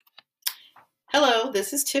Hello,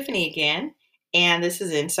 this is Tiffany again, and this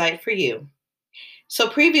is Insight for You. So,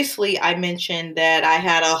 previously, I mentioned that I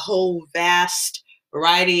had a whole vast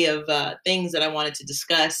variety of things that I wanted to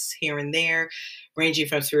discuss here and there, ranging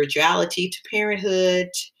from spirituality to parenthood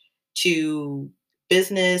to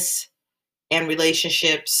business and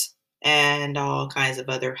relationships and all kinds of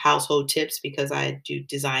other household tips because I do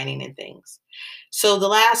designing and things. So, the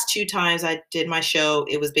last two times I did my show,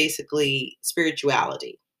 it was basically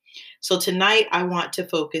spirituality. So tonight I want to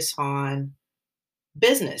focus on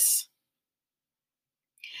business.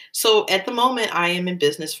 So at the moment, I am in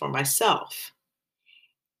business for myself,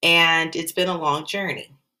 and it's been a long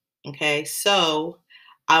journey. Okay, so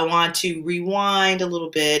I want to rewind a little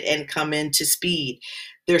bit and come into speed.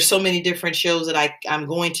 There's so many different shows that I'm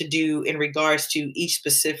going to do in regards to each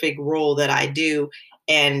specific role that I do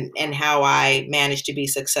and how I manage to be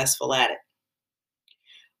successful at it.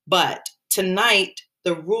 But tonight,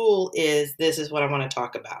 the rule is this is what I want to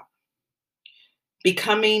talk about: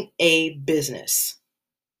 becoming a business.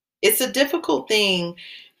 It's a difficult thing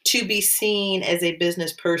to be seen as a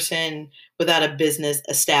business person without a business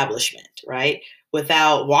establishment, right?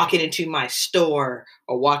 Without walking into my store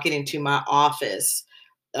or walking into my office,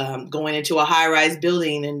 going into a high rise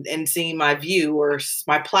building and seeing my view or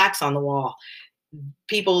my plaques on the wall.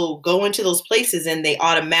 People go into those places and they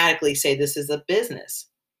automatically say this is a business.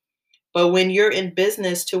 But when you're in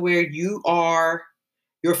business to where you are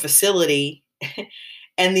your facility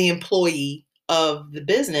and the employee of the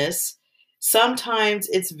business, sometimes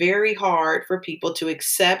it's very hard for people to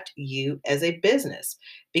accept you as a business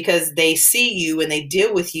because they see you and they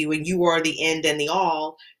deal with you and you are the end and the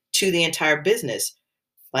all to the entire business.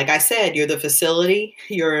 Like I said, you're the facility,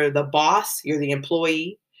 you're the boss, you're the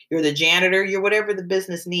employee, you're the janitor, you're whatever the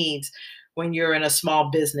business needs. When you're in a small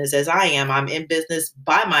business, as I am, I'm in business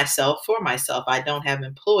by myself for myself. I don't have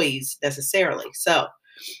employees necessarily. So,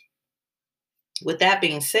 with that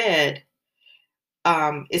being said,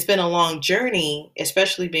 it's been a long journey,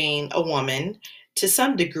 especially being a woman to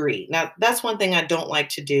some degree. Now, that's one thing I don't like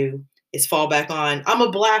to do is fall back on, I'm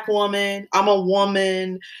a black woman, I'm a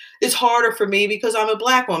woman. It's harder for me because I'm a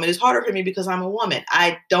black woman. It's harder for me because I'm a woman.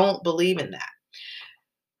 I don't believe in that.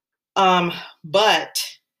 But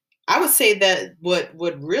I would say that what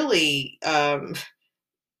would really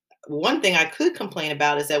one thing I could complain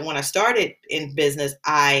about is that when I started in business,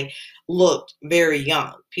 I looked very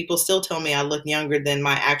young. People still tell me I look younger than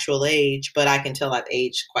my actual age, but I can tell I've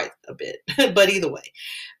aged quite a bit. But either way,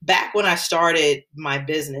 back when I started my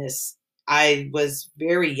business, I was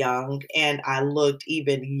very young and I looked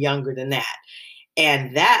even younger than that.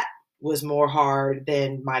 And that was more hard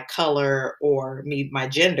than my color or my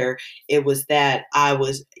gender. It was that I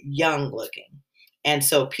was young looking. And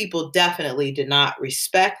so people definitely did not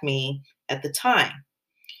respect me at the time.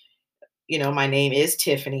 You know, my name is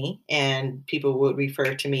Tiffany, and people would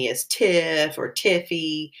refer to me as Tiff or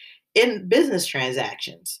Tiffy in business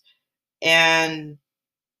transactions. And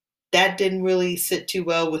that didn't really sit too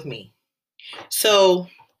well with me. So,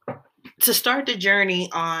 to start the journey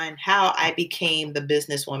on how I became the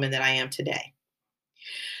businesswoman that I am today.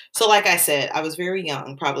 So, like I said, I was very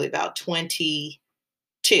young, probably about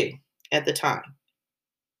 22 at the time.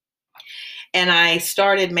 And I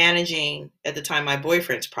started managing at the time my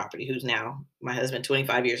boyfriend's property, who's now my husband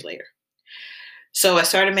 25 years later. So I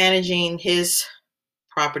started managing his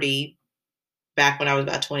property back when I was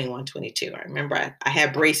about 21, 22. I remember I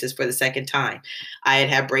had braces for the second time. I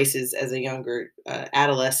had braces as a younger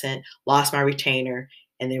adolescent, lost my retainer,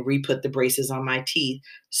 and then re-put the braces on my teeth.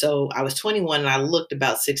 So I was 21 and I looked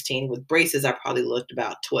about 16. With braces, I probably looked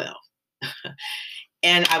about 12.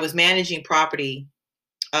 And I was managing property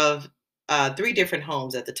of three different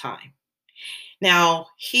homes at the time. Now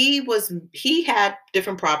he had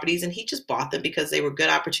different properties and he just bought them because they were good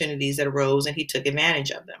opportunities that arose and he took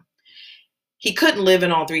advantage of them. He couldn't live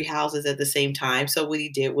in all three houses at the same time, so what he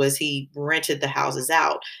did was he rented the houses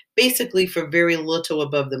out basically for very little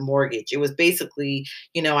above the mortgage. It was basically,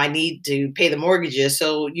 I need to pay the mortgages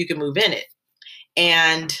so you can move in it.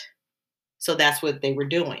 And so that's what they were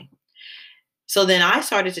doing. So then I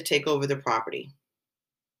started to take over the property.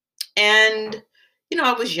 And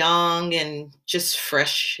I was young and just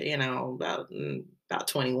fresh, about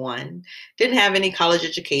 21. Didn't have any college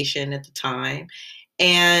education at the time,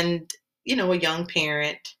 and a young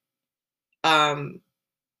parent. Um,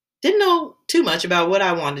 didn't know too much about what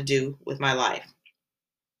I wanted to do with my life.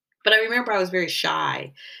 But I remember I was very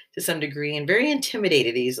shy to some degree and very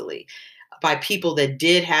intimidated easily by people that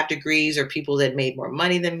did have degrees or people that made more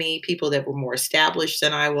money than me, people that were more established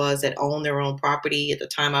than I was, that owned their own property. At the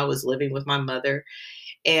time, I was living with my mother.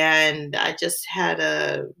 And I just had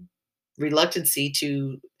a reluctancy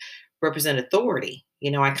to represent authority.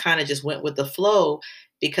 I kind of just went with the flow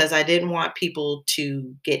because I didn't want people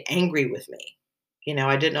to get angry with me.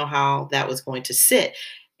 I didn't know how that was going to sit,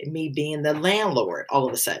 me being the landlord all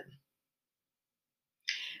of a sudden.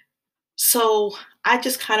 So I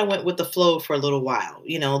just kind of went with the flow for a little while.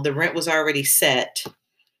 The rent was already set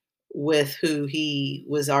with who he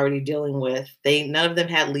was already dealing with. None of them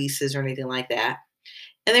had leases or anything like that.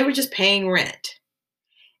 And they were just paying rent.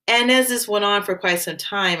 And as this went on for quite some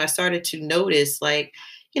time, I started to notice, like,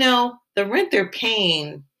 the rent they're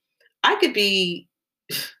paying, I could be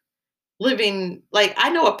living, like, I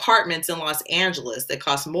know apartments in Los Angeles that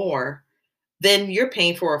cost more than you're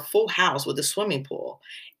paying for a full house with a swimming pool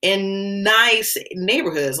in nice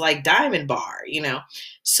neighborhoods like Diamond Bar.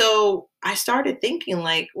 So I started thinking,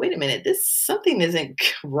 like, wait a minute, something isn't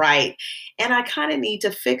right. And I kind of need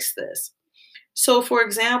to fix this. So, for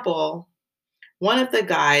example, one of the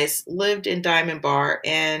guys lived in Diamond Bar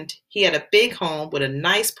and he had a big home with a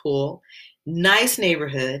nice pool, nice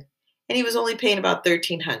neighborhood, and he was only paying about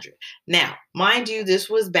 $1,300. Now, mind you, this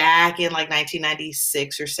was back in like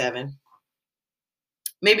 1996 or 7,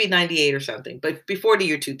 maybe 98 or something, but before the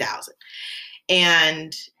year 2000.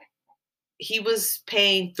 And he was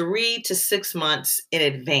paying 3 to 6 months in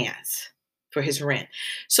advance for his rent.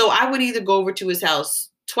 So I would either go over to his house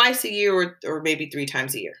twice a year or maybe 3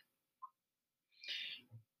 times a year.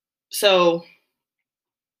 So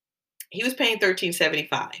he was paying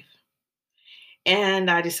 $1,375. And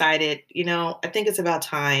I decided, I think it's about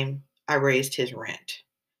time I raised his rent.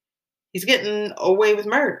 He's getting away with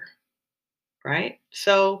murder, right?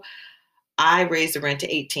 So I raised the rent to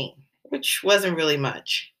 18, which wasn't really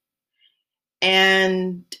much.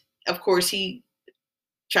 And of course, he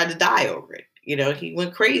tried to die over it. He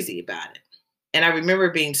went crazy about it. And I remember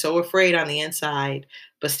being so afraid on the inside,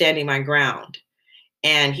 but standing my ground.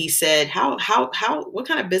 And he said, what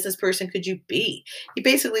kind of business person could you be? He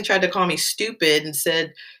basically tried to call me stupid and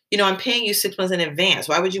said, I'm paying you 6 months in advance.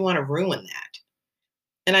 Why would you want to ruin that?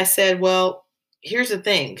 And I said, well, here's the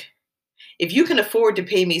thing. If you can afford to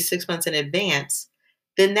pay me 6 months in advance,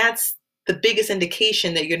 then that's the biggest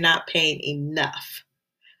indication that you're not paying enough.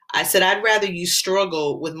 I said, I'd rather you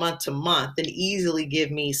struggle with month to month than easily give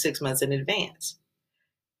me 6 months in advance.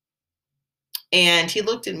 And he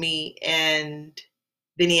looked at me and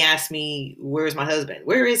then he asked me, where's my husband?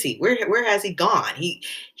 Where is he? Where has he gone? He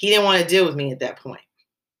didn't want to deal with me at that point.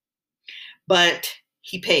 But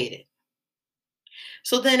he paid it.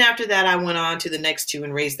 So then after that, I went on to the next two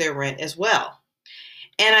and raised their rent as well.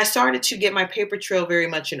 And I started to get my paper trail very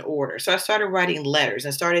much in order. So I started writing letters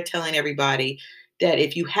and started telling everybody that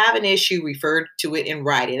if you have an issue, refer to it in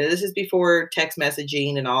writing. And this is before text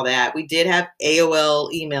messaging and all that. We did have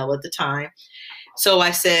AOL email at the time. So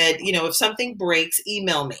I said, if something breaks,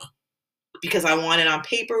 email me, because I want it on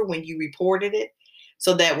paper when you reported it,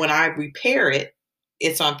 so that when I repair it,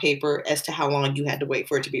 it's on paper as to how long you had to wait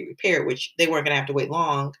for it to be repaired, which they weren't going to have to wait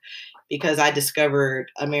long because I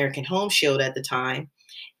discovered American Home Shield at the time.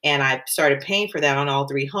 And I started paying for that on all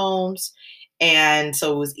 3 homes. And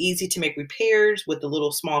so it was easy to make repairs with the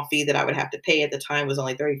little small fee that I would have to pay at the time was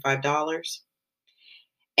only $35.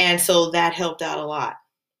 And so that helped out a lot.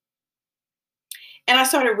 And I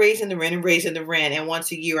started raising the rent and raising the rent. And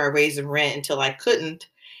once a year, I raised the rent until I couldn't.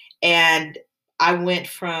 And I went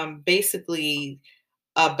from basically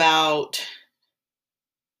about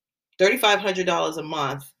 $3,500 a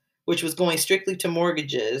month, which was going strictly to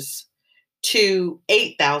mortgages, to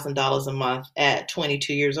 $8,000 a month at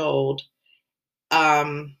 22 years old.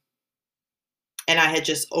 And I had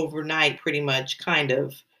just overnight pretty much kind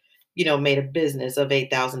of, made a business of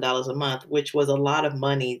 $8,000 a month, which was a lot of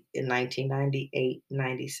money in 1998,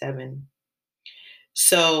 97.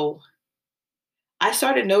 So I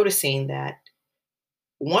started noticing that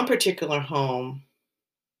one particular home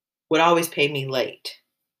would always pay me late,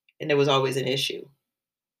 and there was always an issue.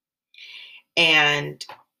 And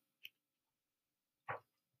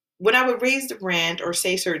when I would raise the rent or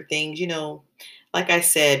say certain things, like I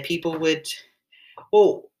said, people would,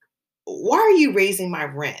 well, why are you raising my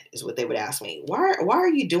rent? Is what they would ask me. Why are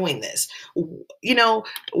you doing this?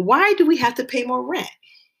 Why do we have to pay more rent?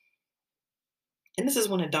 And this is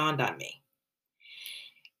when it dawned on me.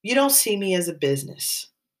 You don't see me as a business.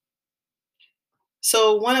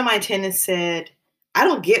 So one of my tenants said, I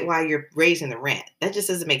don't get why you're raising the rent. That just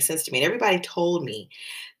doesn't make sense to me. And everybody told me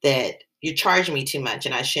that you're charging me too much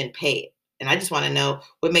and I shouldn't pay it. And I just want to know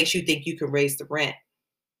what makes you think you can raise the rent.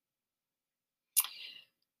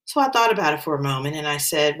 So I thought about it for a moment and I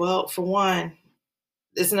said, well, for one,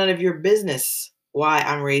 it's none of your business why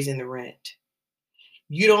I'm raising the rent.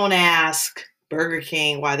 You don't ask Burger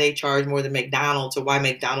King, why they charge more than McDonald's, or why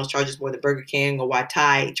McDonald's charges more than Burger King, or why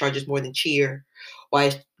Tide charges more than Cheer, why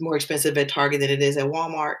it's more expensive at Target than it is at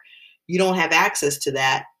Walmart. You don't have access to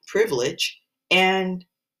that privilege, and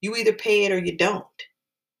you either pay it or you don't.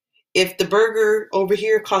 If the burger over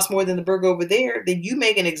here costs more than the burger over there, then you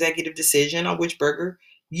make an executive decision on which burger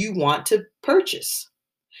you want to purchase.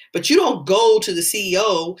 But you don't go to the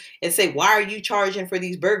CEO and say, why are you charging for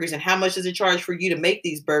these burgers? And how much does it charge for you to make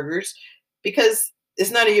these burgers? Because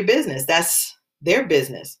it's none of your business. That's their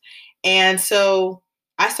business. And so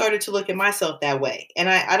I started to look at myself that way. And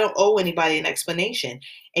I don't owe anybody an explanation.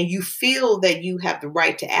 And you feel that you have the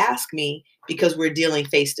right to ask me because we're dealing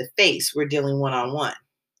face to face. We're dealing one-on-one.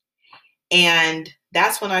 And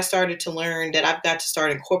that's when I started to learn that I've got to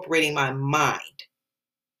start incorporating my mind.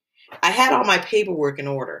 I had all my paperwork in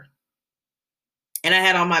order and I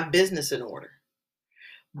had all my business in order,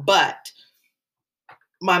 but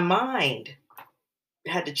my mind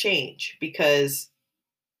had to change because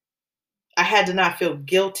I had to not feel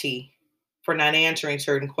guilty for not answering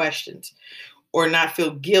certain questions or not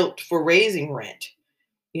feel guilt for raising rent.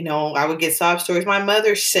 You know, I would get sob stories. My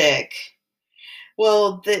mother's sick.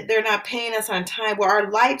 Well, they're not paying us on time. Well, our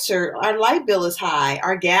light bill is high.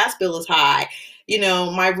 Our gas bill is high. You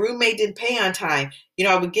know, my roommate didn't pay on time. You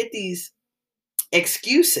know, I would get these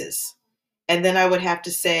excuses. And then I would have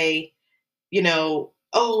to say, you know,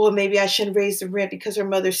 oh, well, maybe I shouldn't raise the rent because her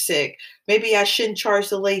mother's sick. Maybe I shouldn't charge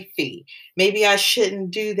the late fee. Maybe I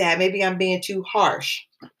shouldn't do that. Maybe I'm being too harsh.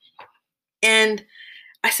 And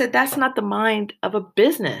I said, that's not the mind of a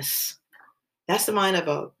business. That's the mind of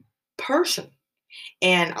a person.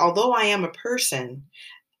 And although I am a person,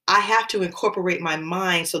 I have to incorporate my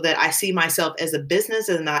mind so that I see myself as a business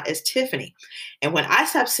and not as Tiffany. And when I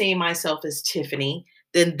stop seeing myself as Tiffany,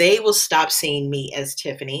 then they will stop seeing me as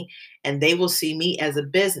Tiffany and they will see me as a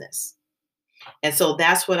business. And so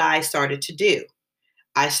that's what I started to do.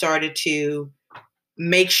 I started to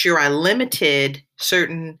make sure I limited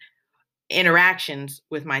certain interactions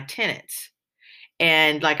with my tenants.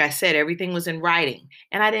 And like I said, everything was in writing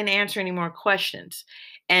and I didn't answer any more questions.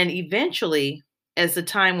 And eventually, as the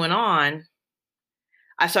time went on,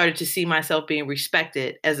 I started to see myself being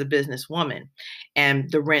respected as a businesswoman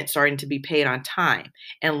and the rent starting to be paid on time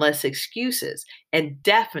and less excuses and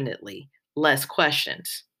definitely less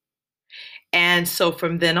questions. And so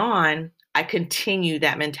from then on, I continue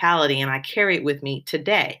that mentality and I carry it with me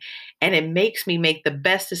today. And it makes me make the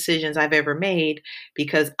best decisions I've ever made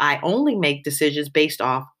because I only make decisions based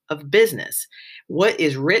off of business, what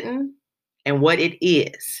is written and what it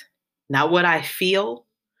is, not what I feel,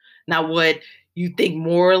 not what you think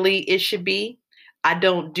morally it should be. I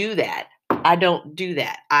don't do that. I don't do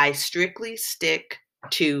that. I strictly stick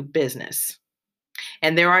to business.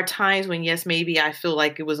 And there are times when, yes, maybe I feel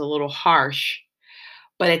like it was a little harsh,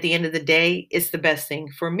 but at the end of the day, it's the best thing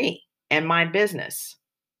for me and my business.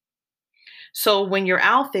 So when you're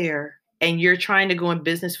out there and you're trying to go in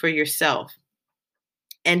business for yourself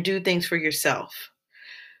and do things for yourself,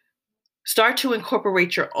 start to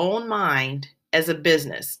incorporate your own mind as a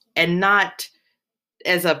business and not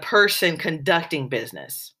as a person conducting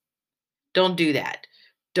business. Don't do that.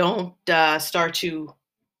 Don't start to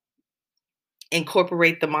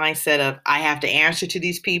incorporate the mindset of, I have to answer to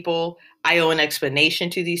these people. I owe an explanation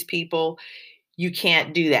to these people. You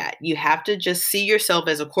can't do that. You have to just see yourself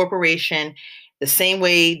as a corporation, the same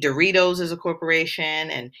way Doritos is a corporation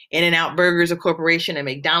and In-N-Out Burger is a corporation and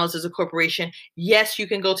McDonald's is a corporation. Yes, you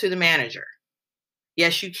can go to the manager.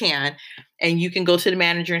 Yes, you can. And you can go to the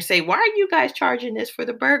manager and say, why are you guys charging this for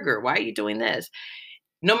the burger? Why are you doing this?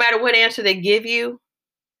 No matter what answer they give you,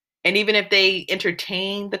 and even if they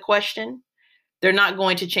entertain the question, they're not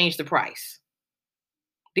going to change the price.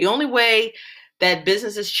 The only way that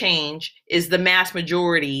businesses change is the mass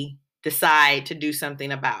majority decide to do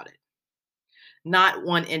something about it, not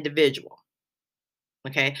one individual.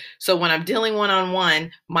 Okay. So when I'm dealing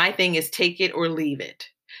one-on-one, my thing is take it or leave it,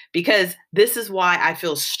 because this is why I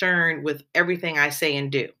feel stern with everything I say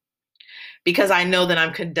and do, because I know that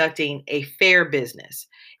I'm conducting a fair business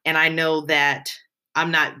and I know that I'm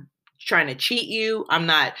not trying to cheat you. I'm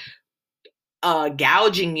not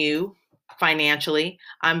gouging you financially.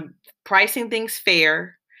 I'm pricing things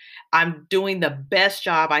fair. I'm doing the best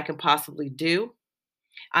job I can possibly do.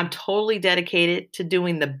 I'm totally dedicated to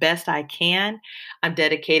doing the best I can. I'm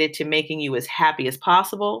dedicated to making you as happy as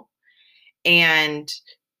possible. And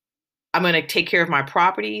I'm going to take care of my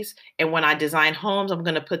properties. And when I design homes, I'm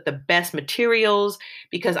going to put the best materials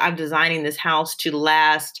because I'm designing this house to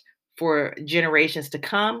last for generations to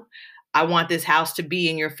come. I want this house to be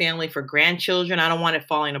in your family for grandchildren. I don't want it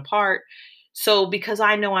falling apart. So because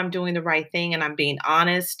I know I'm doing the right thing and I'm being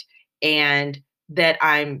honest and that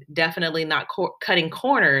I'm definitely not cutting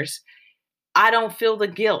corners, I don't feel the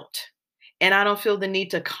guilt and I don't feel the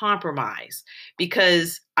need to compromise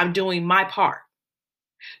because I'm doing my part.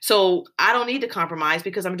 So I don't need to compromise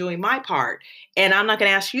because I'm doing my part. And I'm not going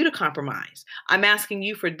to ask you to compromise. I'm asking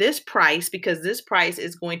you for this price because this price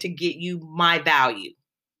is going to get you my value.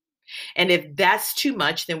 And if that's too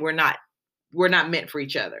much, then we're not meant for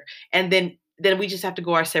each other. And then we just have to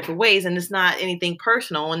go our separate ways. And it's not anything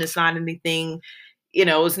personal and it's not anything,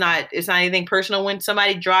 it's not anything personal when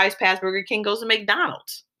somebody drives past Burger King, goes to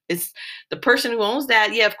McDonald's. It's the person who owns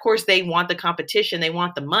that. Yeah, of course they want the competition, they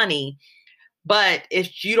want the money, but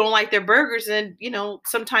if you don't like their burgers, then,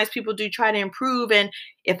 sometimes people do try to improve. And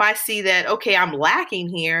if I see that, okay, I'm lacking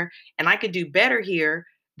here and I could do better here,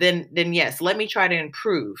 then yes, let me try to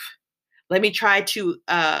improve. Let me try to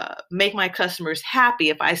make my customers happy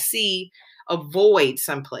if I see a void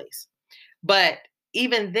someplace. But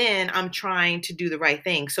even then, I'm trying to do the right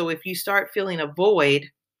thing. So if you start feeling a void,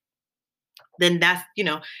 then that's,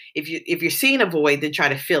 if you're seeing a void, then try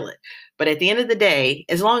to fill it. But at the end of the day,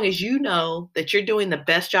 as long as you know that you're doing the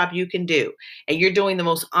best job you can do and you're doing the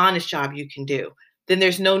most honest job you can do, then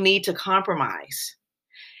there's no need to compromise.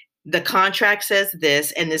 The contract says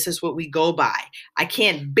this, and this is what we go by. I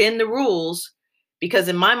can't bend the rules because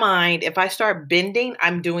in my mind, if I start bending,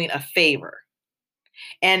 I'm doing a favor.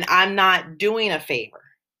 And I'm not doing a favor.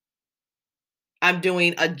 I'm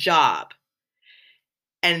doing a job.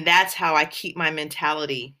 And that's how I keep my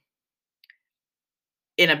mentality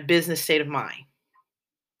in a business state of mind.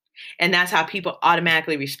 And that's how people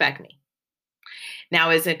automatically respect me.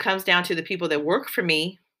 Now, as it comes down to the people that work for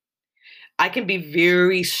me, I can be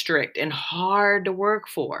very strict and hard to work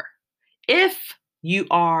for if you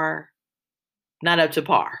are not up to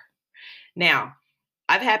par. Now,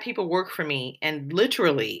 I've had people work for me and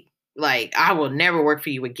literally, like, I will never work for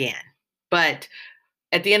you again. But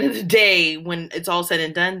at the end of the day, when it's all said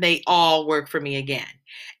and done, they all work for me again.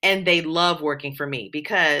 And they love working for me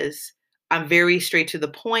because I'm very straight to the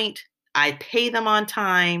point. I pay them on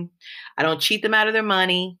time. I don't cheat them out of their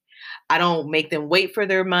money. I don't make them wait for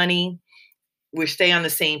their money. We stay on the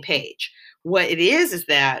same page. What it is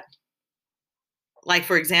that, like,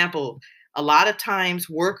 for example, a lot of times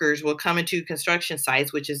workers will come into construction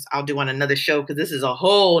sites, which is I'll do on another show because this is a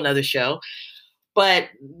whole nother show. But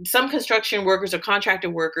some construction workers or contractor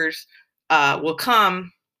workers will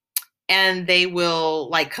come and they will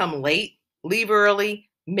like come late, leave early,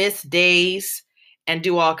 miss days, and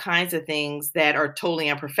do all kinds of things that are totally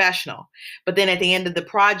unprofessional. But then at the end of the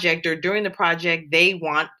project or during the project, they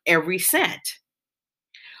want every cent.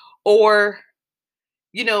 Or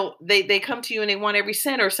they come to you and they want every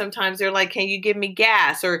cent, or sometimes they're like, can you give me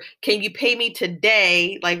gas? Or can you pay me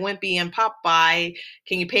today? Like Wimpy and Popeye,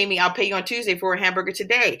 can you pay me? I'll pay you on Tuesday for a hamburger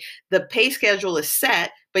today. The pay schedule is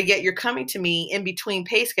set, but yet you're coming to me in between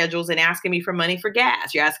pay schedules and asking me for money for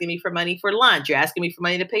gas. You're asking me for money for lunch. You're asking me for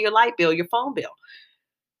money to pay your light bill, your phone bill.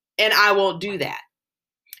 And I won't do that.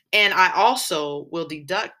 And I also will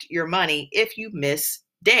deduct your money if you miss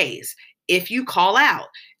days, if you call out.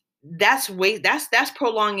 That's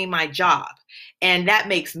prolonging my job, and that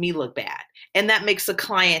makes me look bad, and that makes the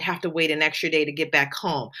client have to wait an extra day to get back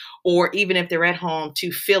home, or even if they're at home,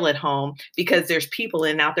 to feel at home because there's people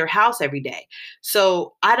in and out their house every day.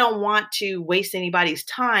 So I don't want to waste anybody's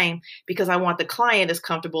time because I want the client as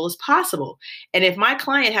comfortable as possible. And if my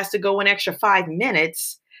client has to go an extra 5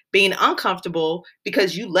 minutes being uncomfortable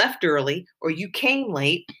because you left early or you came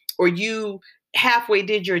late or you halfway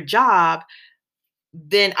did your job,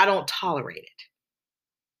 then I don't tolerate it.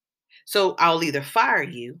 So I'll either fire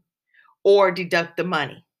you or deduct the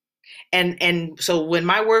money. And so when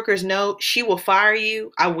my workers know she will fire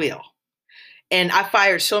you, I will. And I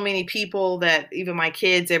fired so many people that even my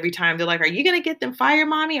kids, every time they're like, are you going to get them fired,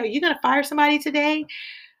 mommy? Are you going to fire somebody today?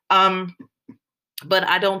 But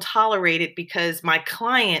I don't tolerate it because my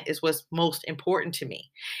client is what's most important to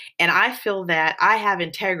me. And I feel that I have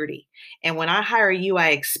integrity. And when I hire you, I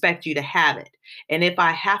expect you to have it. And if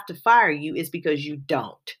I have to fire you, it's because you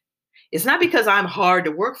don't. It's not because I'm hard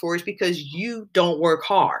to work for, it's because you don't work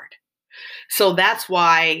hard. So that's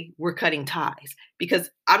why we're cutting ties,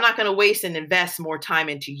 because I'm not going to waste and invest more time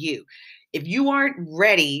into you. If you aren't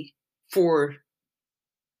ready for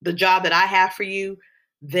the job that I have for you,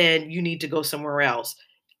 then you need to go somewhere else.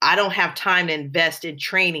 I don't have time to invest in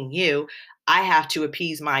training you. I have to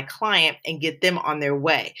appease my client and get them on their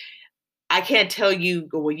way. I can't tell you,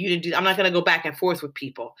 well, you didn't do, I'm not going to go back and forth with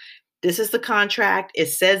people. This is the contract. It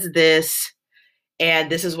says this, and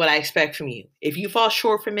this is what I expect from you. If you fall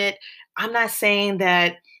short from it, I'm not saying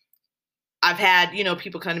that I've had,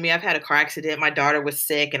 people come to me. I've had a car accident. My daughter was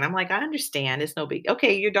sick, and I'm like, I understand. It's no big.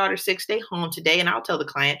 Okay, your daughter's sick. Stay home today, and I'll tell the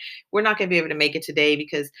client we're not going to be able to make it today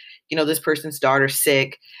because this person's daughter's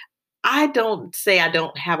sick. I don't say I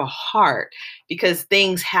don't have a heart because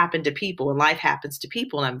things happen to people and life happens to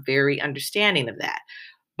people, and I'm very understanding of that.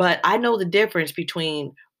 But I know the difference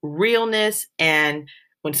between realness and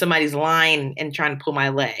when somebody's lying and trying to pull my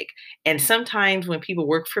leg. And sometimes when people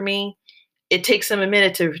work for me, it takes them a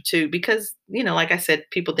minute to because like I said,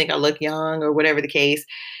 people think I look young or whatever the case,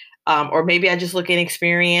 or maybe I just look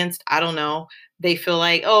inexperienced. I don't know. They feel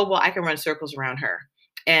like, oh well, I can run circles around her,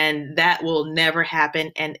 and that will never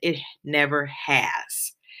happen, and it never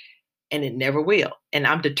has, and it never will, and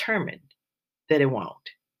I'm determined that it won't.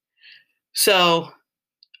 So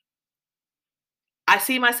I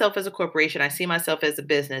see myself as a corporation. I see myself as a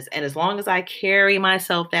business, and as long as I carry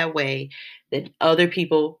myself that way, then other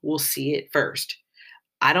people will see it first.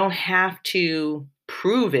 I don't have to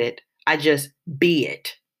prove it. I just be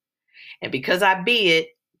it. And because I be it,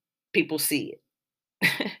 people see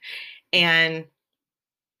it. And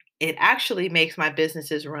it actually makes my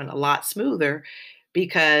businesses run a lot smoother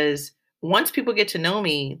because once people get to know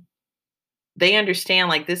me, they understand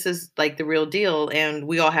like this is like the real deal and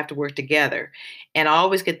we all have to work together. And I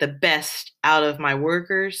always get the best out of my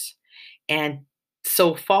workers. And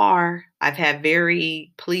so far, I've had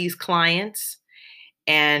very pleased clients,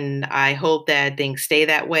 and I hope that things stay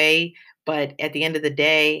that way. But at the end of the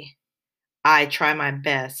day, I try my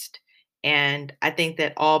best. And I think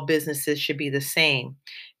that all businesses should be the same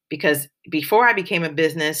because before I became a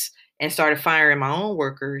business and started firing my own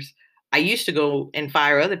workers, I used to go and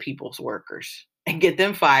fire other people's workers and get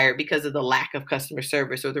them fired because of the lack of customer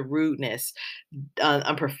service or the rudeness,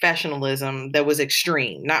 unprofessionalism that was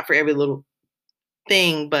extreme. Not for every little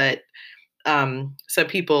thing, but some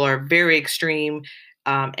people are very extreme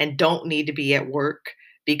and don't need to be at work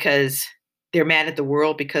because they're mad at the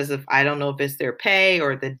world because of I don't know if it's their pay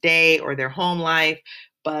or the day or their home life,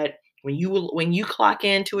 but when you clock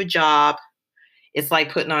into a job, it's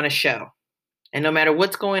like putting on a show. And no matter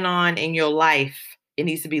what's going on in your life, it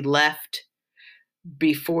needs to be left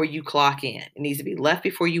before you clock in. It needs to be left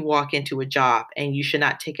before you walk into a job, and you should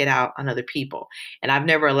not take it out on other people. And I've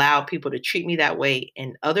never allowed people to treat me that way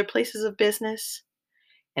in other places of business.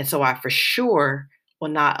 And so I for sure will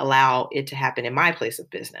not allow it to happen in my place of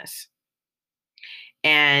business.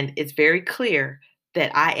 And it's very clear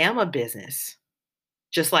that I am a business,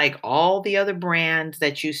 just like all the other brands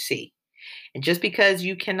that you see. And just because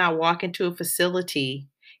you cannot walk into a facility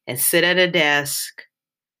and sit at a desk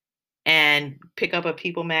and pick up a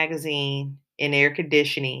People magazine in air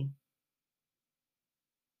conditioning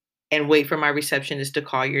and wait for my receptionist to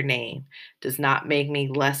call your name does not make me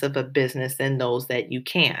less of a business than those that you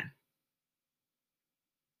can.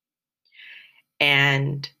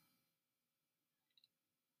 And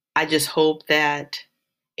I just hope that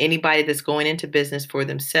anybody that's going into business for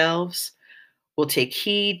themselves will take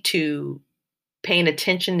heed to paying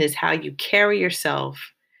attention is how you carry yourself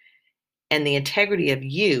and the integrity of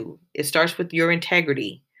you. It starts with your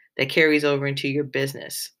integrity that carries over into your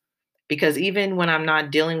business. Because even when I'm not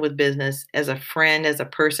dealing with business as a friend, as a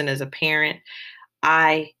person, as a parent,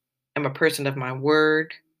 I am a person of my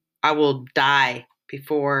word. I will die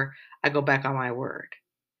before I go back on my word.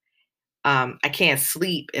 I can't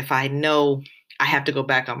sleep if I know I have to go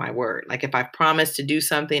back on my word. Like if I promise to do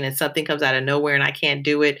something and something comes out of nowhere and I can't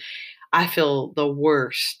do it, I feel the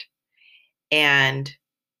worst. And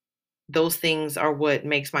those things are what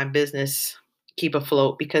makes my business keep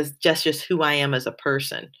afloat because that's just who I am as a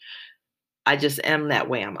person. I just am that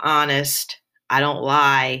way. I'm honest. I don't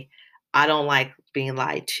lie. I don't like being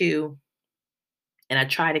lied to. And I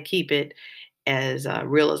try to keep it as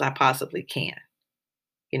real as I possibly can.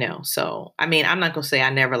 So I mean, I'm not going to say I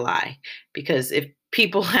never lie because if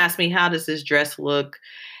people ask me, how does this dress look?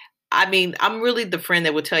 I mean, I'm really the friend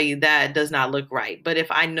that will tell you that does not look right. But if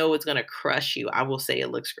I know it's going to crush you, I will say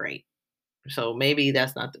it looks great. So maybe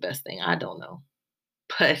that's not the best thing. I don't know.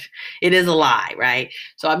 But it is a lie, right?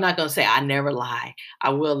 So I'm not going to say I never lie.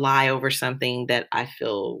 I will lie over something that I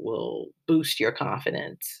feel will boost your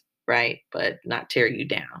confidence, right? But not tear you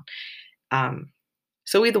down.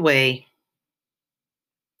 So either way,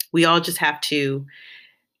 we all just have to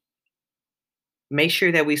make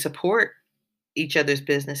sure that we support each other's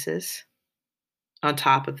businesses on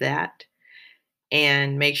top of that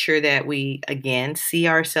and make sure that we, again, see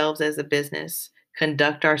ourselves as a business,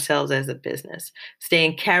 conduct ourselves as a business, stay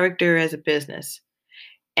in character as a business,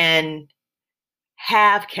 and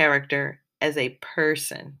have character as a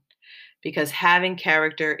person. Because having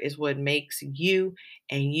character is what makes you,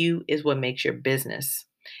 and you is what makes your business.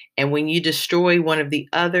 And when you destroy one of the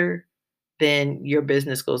other, then your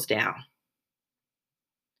business goes down.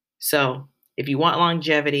 So if you want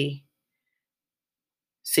longevity,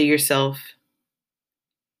 see yourself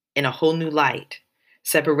in a whole new light.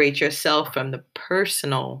 Separate yourself from the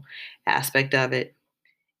personal aspect of it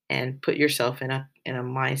and put yourself in a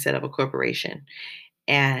mindset of a corporation.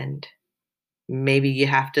 And maybe you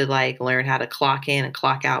have to like learn how to clock in and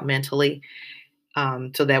clock out mentally,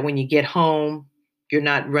 so that when you get home, you're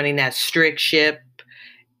not running that strict ship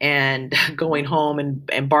and going home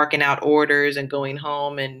and barking out orders and going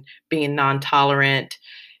home and being non-tolerant.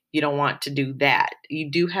 You don't want to do that. You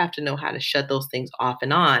do have to know how to shut those things off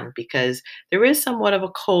and on, because there is somewhat of a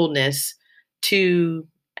coldness to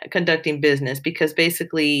conducting business, because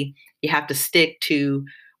basically you have to stick to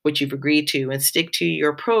what you've agreed to and stick to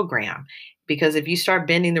your program. Because if you start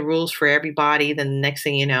bending the rules for everybody, then the next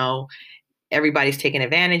thing you know, everybody's taking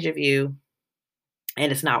advantage of you,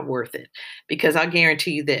 and it's not worth it. Because I'll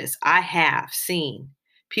guarantee you this, I have seen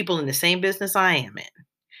people in the same business I am in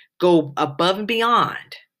go above and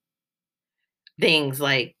beyond things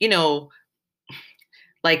like,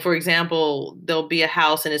 like for example, there'll be a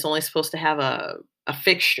house and it's only supposed to have a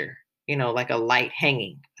fixture, like a light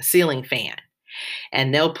hanging, a ceiling fan,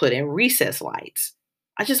 and they'll put in recess lights.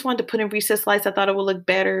 I just wanted to put in recess lights. I thought it would look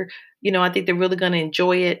better. I think they're really going to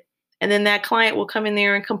enjoy it. And then that client will come in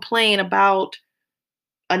there and complain about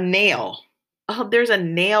a nail. Oh, there's a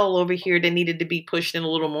nail over here that needed to be pushed in a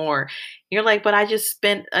little more. You're like, but I just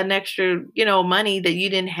spent an extra, money that you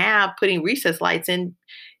didn't have putting recess lights in,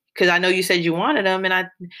 because I know you said you wanted them. And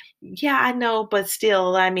yeah, I know, but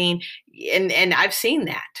still, I mean, and I've seen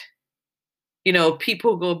that.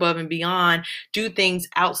 People go above and beyond, do things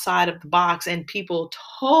outside of the box, and people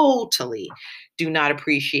totally do not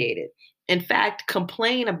appreciate it. In fact,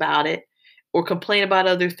 complain about it or complain about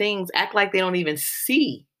other things, act like they don't even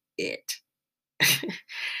see it.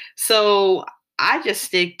 So I just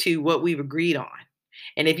stick to what we've agreed on.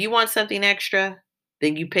 And if you want something extra,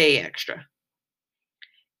 then you pay extra.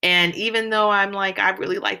 And even though I'm like, I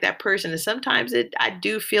really like that person, and sometimes I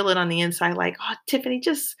do feel it on the inside, like, oh, Tiffany,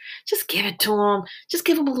 just give it to them, just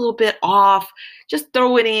give them a little bit off, just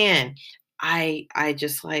throw it in. I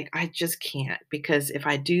just can't, because if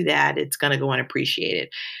I do that, it's gonna go unappreciated.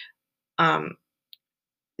 Um,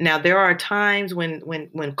 Now there are times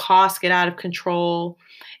when costs get out of control,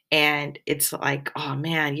 and it's like, oh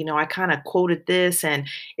man, I kind of quoted this and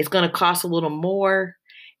it's going to cost a little more.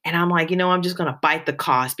 And I'm like, I'm just going to bite the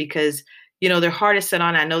cost, because, they're hard to set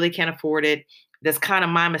on. I know they can't afford it. That's kind of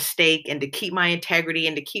my mistake. And to keep my integrity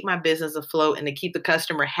and to keep my business afloat and to keep the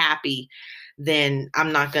customer happy, then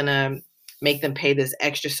I'm not going to make them pay this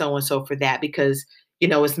extra so and so for that, because,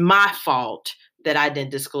 it's my fault that I didn't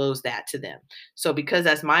disclose that to them. So because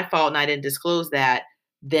that's my fault and I didn't disclose that,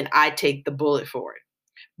 then I take the bullet for it.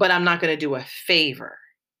 But I'm not going to do a favor.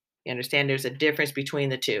 You understand? There's a difference between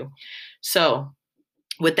the two. So,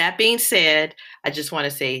 with that being said, I just want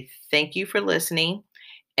to say thank you for listening.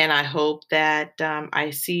 And I hope that I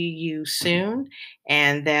see you soon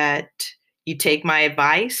and that you take my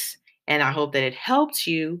advice. And I hope that it helps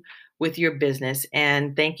you with your business.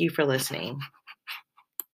 And thank you for listening.